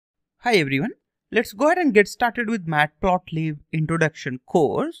Hi everyone, let's go ahead and get started with Matplotlib Introduction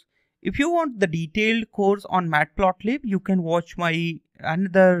course. If you want the detailed course on Matplotlib, you can watch my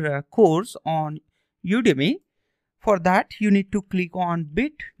another course on Udemy. For that, you need to click on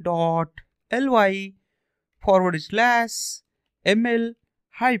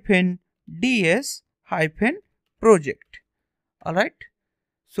bit.ly/ml-ds-project. Alright.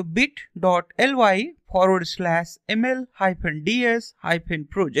 So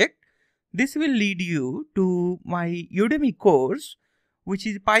bit.ly/ml-ds-project. This will lead you to my Udemy course, which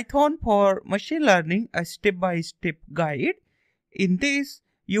is Python for Machine Learning, a step-by-step guide. In this,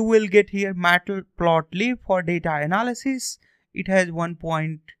 you will get here Matplotlib for data analysis. It has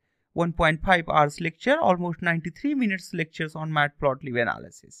 1.5 hours lecture, almost 93 minutes lectures on Matplotlib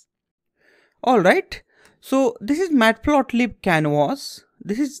analysis. Alright, so this is Matplotlib canvas.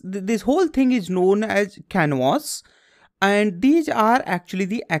 This whole thing is known as canvas. And these are actually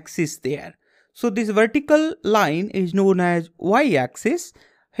the axes there. So this vertical line is known as y-axis.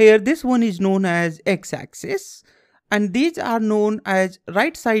 Here this one is known as x-axis. And these are known as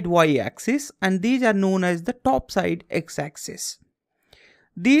right side y-axis. And these are known as the top side x-axis.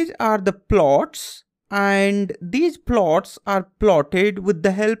 These are the plots. And these plots are plotted with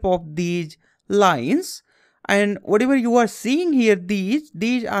the help of these lines. And whatever you are seeing here, these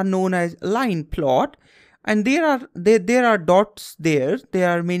are known as line plot. And there are dots there.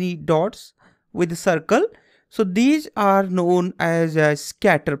 There are many dots with a circle. So these are known as a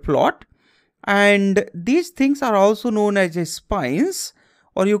scatter plot. And these things are also known as a spines,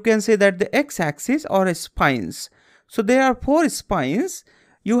 or you can say that the x-axis or a spines. So there are 4 spines.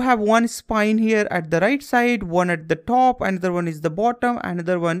 You have one spine here at the right side, one at the top, another one is the bottom,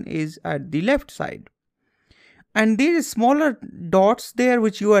 another one is at the left side. And these smaller dots there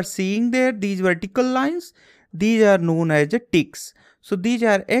which you are seeing there, these vertical lines, these are known as the ticks. So these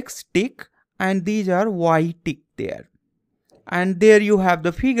are X tick and these are Y tick there. And there you have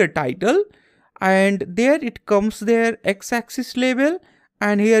the figure title, and there it comes there X-axis label,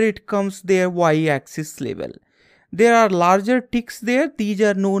 and here it comes there Y-axis label. There are larger ticks there. These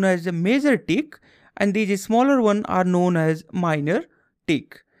are known as a major tick, and these smaller ones are known as minor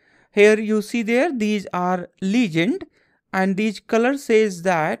tick. Here you see there, these are legend, and these color says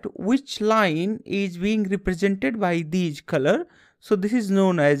that which line is being represented by these color. So this is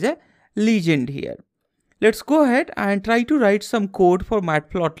known as a legend here. Let's go ahead and try to write some code for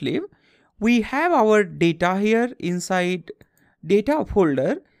Matplotlib. We have our data here inside data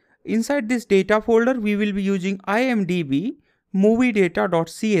folder. Inside this data folder, we will be using imdb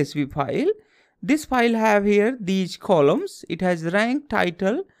moviedata.csv file. This file have here these columns. It has rank,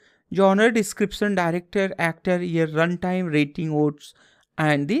 title, genre, description, director, actor, year, runtime, rating, votes,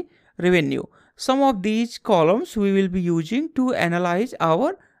 and the revenue. Some of these columns we will be using to analyze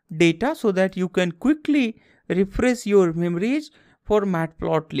our data so that you can quickly refresh your memories for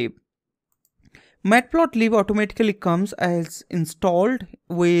Matplotlib. Matplotlib automatically comes as installed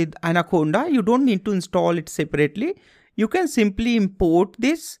with Anaconda. You don't need to install it separately. You can simply import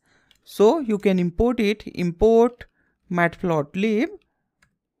this. So you can import it, import Matplotlib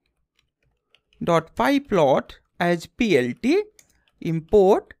 .pyplot as plt,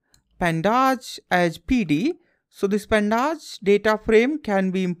 import pandas as pd. So this pandas data frame can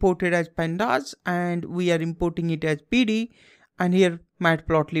be imported as pandas, and we are importing it as pd, and here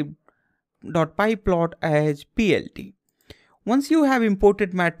matplotlib.pyplot as plt. Once you have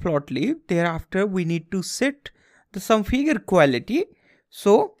imported Matplotlib, thereafter we need to set some figure quality.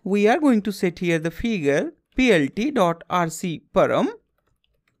 So we are going to set here the figure plt.rc-param.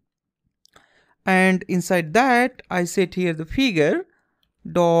 And inside that, I set here the figure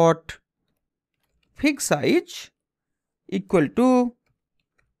dot fig size equal to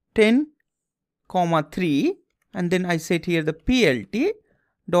 10,3, and then I set here the plt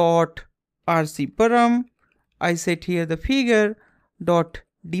dot rc-param. I set here the figure dot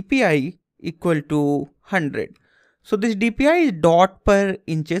dpi equal to 100. So this dpi is dot per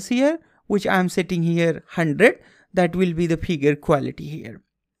inches here, which I am setting here 100. That will be the figure quality here.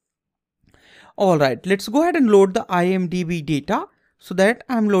 Alright, let's go ahead and load the imdb data. So that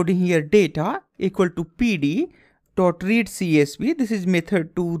I'm loading here data equal to pd.read_csv. This is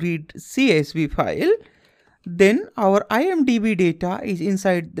method to read CSV file. Then our imdb data is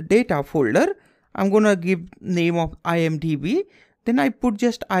inside the data folder. I'm gonna give name of imdb. Then I put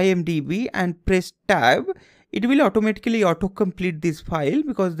just imdb and press tab. It will automatically autocomplete this file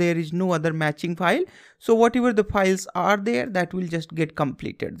because there is no other matching file. So whatever the files are there, that will just get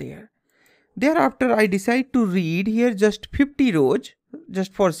completed there. Thereafter, I decide to read here just 50 rows,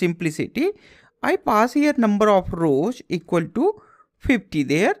 just for simplicity. I pass here number of rows equal to 50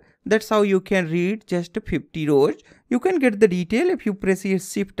 there. That's how you can read just 50 rows. You can get the detail if you press here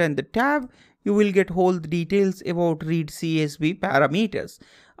Shift and the Tab. You will get all the details about read CSV parameters.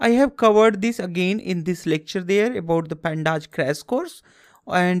 I have covered this again in this lecture there about the Pandas crash course,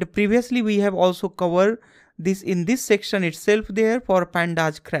 and previously we have also covered this in this section itself there for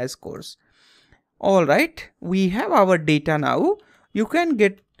Pandas crash course. Alright, we have our data now. You can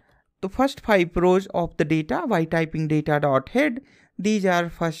get the first 5 rows of the data by typing data.head. These are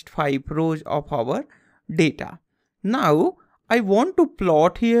first 5 rows of our data. Now I want to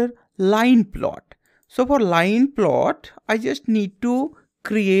plot here line plot. So for line plot, I just need to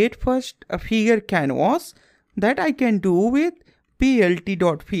create first a figure canvas that I can do with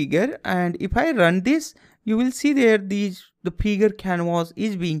plt.figure, and if I run this, you will see there the figure canvas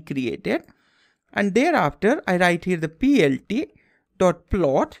is being created, and thereafter I write here the plt.plot.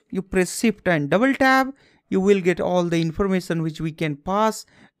 You press Shift and double tab, you will get all the information which we can pass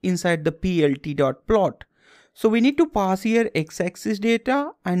inside the plt.plot. So we need to pass here x-axis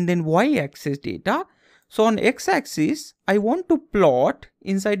data and then y-axis data. So on x-axis, I want to plot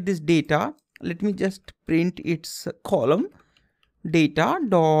inside this data. Let me just print its column, data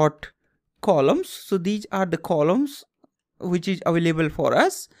dot columns. So these are the columns which is available for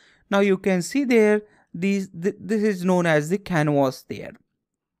us. Now you can see there, this is known as the canvas there.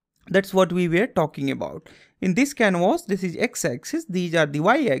 That's what we were talking about. In this canvas, this is x-axis, these are the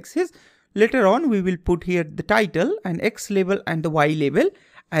y-axis. Later on, we will put here the title and X label and the Y label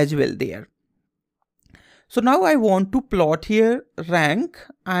as well there. So now I want to plot here rank,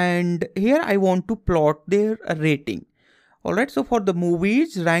 and here I want to plot their rating. Alright, so for the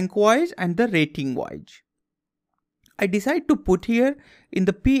movies, rank wise and the rating wise, I decide to put here in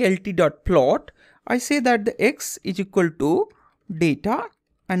the plt.plot, I say that the X is equal to data,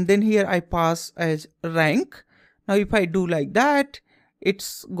 and then here I pass as rank. Now if I do like that,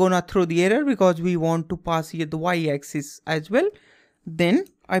 it's gonna throw the error because we want to pass here the y-axis as well. Then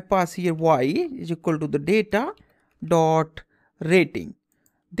I pass here y is equal to the data dot rating.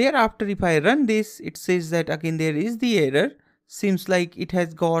 Thereafter, if I run this, it says that again there is the error. Seems like it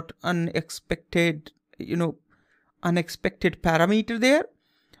has got unexpected, unexpected parameter there.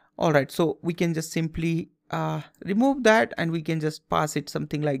 Alright, so we can just simply remove that, and we can just pass it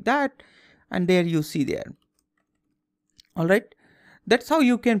something like that, and there you see there. Alright, that's how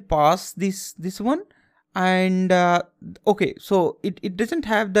you can pass this one. And okay, so it doesn't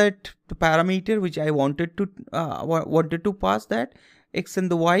have that the parameter which I wanted to pass, that X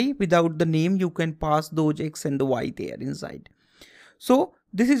and the Y. Without the name, you can pass those X and the Y there inside. So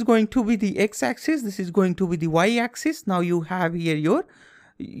this is going to be the X-axis, this is going to be the Y-axis. Now you have here your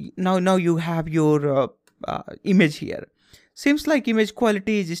now you have your image here. Seems like image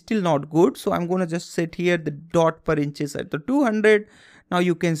quality is still not good, so I'm gonna just set here the dot per inches at the 200. Now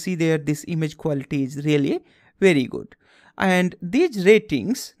you can see there this image quality is really very good. And these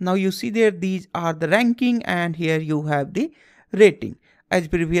ratings, now you see there these are the ranking, and here you have the rating. As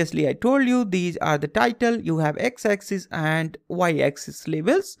previously I told you, these are the title, you have x-axis and y-axis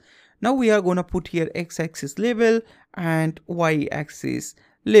labels. Now we are gonna put here x-axis label and y-axis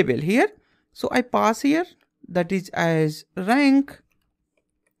label here. So I pass here that is as rank,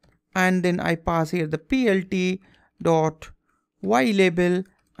 and then I pass here the plt dot y label,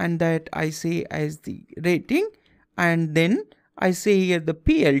 and that I say as the rating, and then I say here the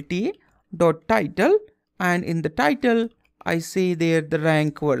plt dot title, and in the title I say there the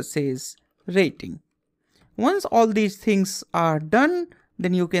rank versus rating. Once all these things are done,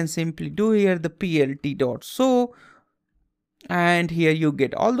 then you can simply do here the plt dot show, and here you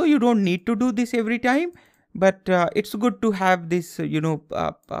get, although you don't need to do this every time, but it's good to have this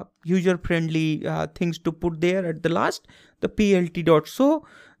user friendly things to put there at the last. The plt dot show,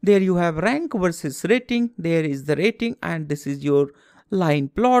 there you have rank versus rating, there is the rating, and this is your line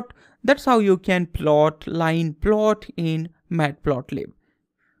plot. That's how you can plot line plot in Matplotlib.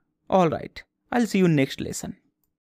 Alright, I'll see you next lesson.